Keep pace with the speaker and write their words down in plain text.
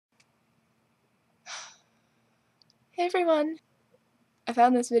Hey everyone! I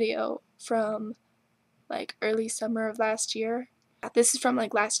found this video from like early summer of last year. This is from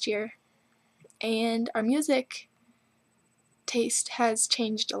like last year, and our music taste has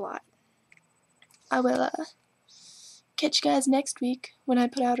changed a lot. I will catch you guys next week when I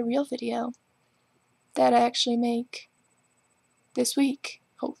put out a real video that I actually make this week,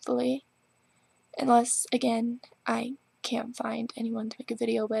 hopefully. Unless, again, I can't find anyone to make a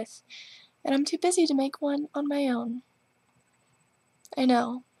video with, and I'm too busy to make one on my own. I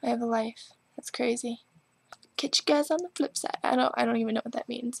know, I have a life. That's crazy. Catch you guys on the flip side. I don't even know what that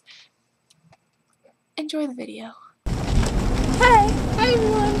means. Enjoy the video. Hi! Hi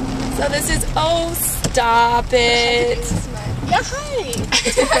everyone! So this is, oh stop it! Yeah, hi!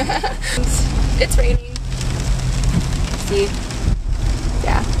 It's raining. See?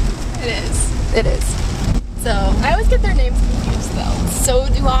 Yeah. It is. It is. So, I always get their names confused though. so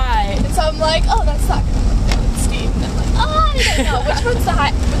do I. And so I'm like, oh, that's not it's Steve. And I'm like, oh, I don't know. Which one's the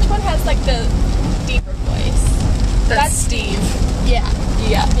high? Which one has like the deeper voice? That's Steve. Yeah.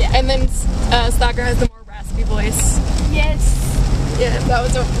 Yeah. Yeah. And then Slacker has the more raspy voice. Yes. Yeah. That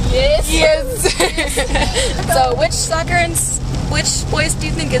was a yes. Yes. So which Slacker and which voice do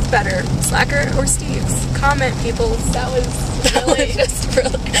you think is better, Slacker or Steve's? Comment, people. That was really just really.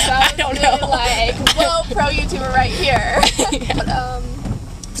 That was I don't really know. Like, whoa, pro YouTuber right here. Yeah.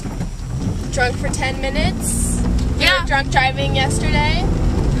 Drunk for 10 minutes. We Yeah. were drunk driving yesterday.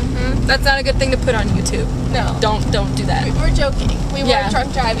 That's not a good thing to put on YouTube. No. Don't do that. We were joking. We Yeah. weren't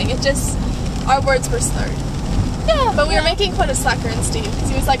drunk driving. It just, our words were slurred. Yeah, But we were making fun of Slacker and Steve because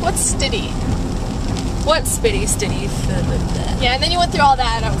he was like, what's stitty? What spitty stitty? Yeah, and then you went through all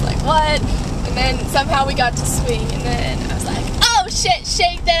that and I was like, what? And then somehow we got to swing and then I was like, oh shit,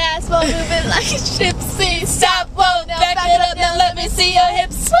 shake that ass while moving like a gypsy. Stop, whoa, now back it up, now let me see your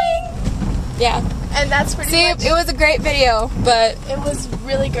hips swing. Yeah. And that's pretty See, much it was a great video, but it was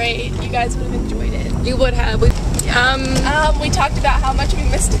really great. You guys would have enjoyed it. you would have. We talked about how much we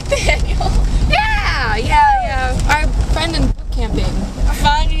missed Nathaniel. Yeah. Our friend in boot camping.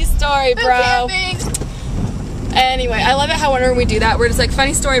 Funny story, bro. Camping. Anyway, I love it how whenever we do that, we're just like,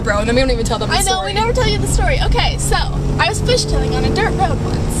 funny story, bro, and then we don't even tell them the I know, story. we never tell you the story. Okay, so, I was fishtailing on a dirt road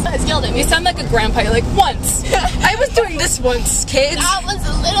once. I was yelled at me. You sound like a grandpa. You're like, once. I was doing this once, kids. I was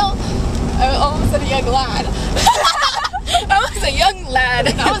a little, I almost said a young lad. I was a young lad.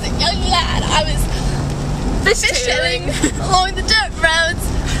 I was a young lad. I was fishtailing along the dirt roads,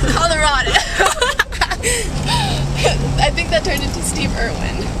 Colorado. I think that turned into Steve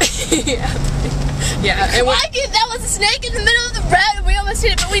Irwin. Yeah. And Like it, that was a snake in the middle of the road and we almost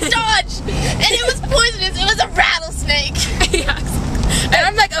hit it, but we dodged. And it was poisonous. It was a rattlesnake. yeah. And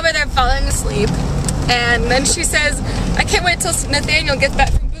I'm like over there falling asleep, and then she says, I can't wait till Nathaniel gets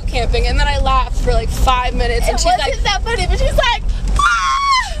back from boot camping, and then I laughed for like 5 minutes, and It she's wasn't like, that funny, but she's like,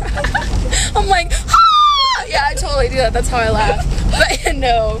 ah! I'm like, ah! Yeah, I totally do that. That's how I laugh. But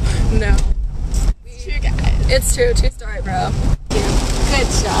no. True, guys. It's true. True story, bro. Good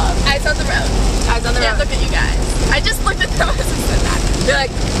job. Eyes on the road. Eyes on the Yeah, road. look at you guys. I just looked at them as I said that. You're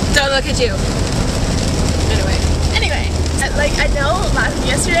like, don't look at you. Anyway, like I know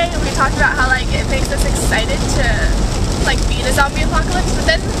yesterday we talked about how like it makes us excited to like be in a zombie apocalypse, but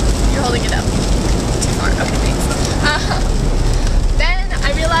then you're holding it up too far. Okay, thanks. Then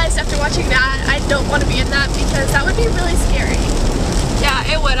I realized after watching that I don't want to be in that because that would be really scary.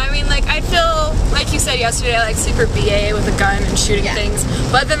 Yeah, it would. I mean, like, I'd feel, like you said yesterday, like super BA with a gun and shooting things.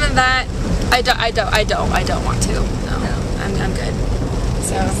 But other than that, I don't want to. No. I'm good.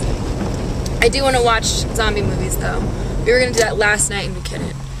 So, I do want to watch zombie movies, though. We were going to do that last night and we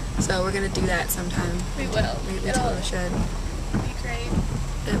couldn't. So, we're going to do that sometime. We will. We It'll totally should. be great.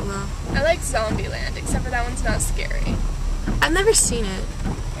 It will. I like Zombieland, except for that one's not scary. I've never seen it.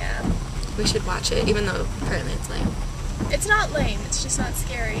 Yeah. We should watch it, even though apparently it's lame. It's not lame, it's just not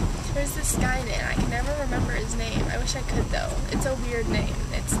scary. There's this guy in it, I can never remember his name. I wish I could though. It's a weird name.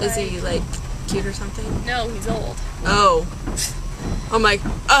 It's Is he, like, cute or something? No, he's old. Oh. I'm like,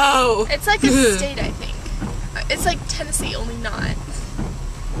 oh! It's like a state, I think. It's like Tennessee, only not.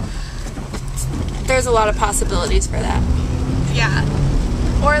 There's a lot of possibilities for that. Yeah.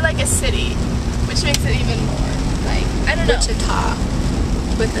 Or like a city, which makes it even more, like, I don't know. Wichita.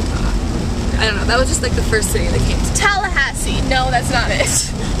 With the top. I don't know, that was just like the first city that came to Tallahassee. No, that's not it.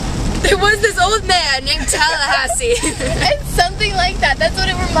 There was this old man named Tallahassee. It's something like that. That's what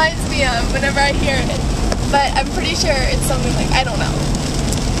it reminds me of whenever I hear it. But I'm pretty sure it's something like, I don't know.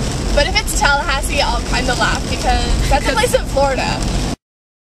 But if it's Tallahassee, I'll kind of laugh because that's a place in Florida.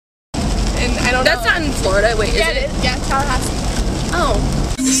 And I don't know. That's not in Florida, wait, is Yeah, it is. Yeah, Tallahassee. Oh.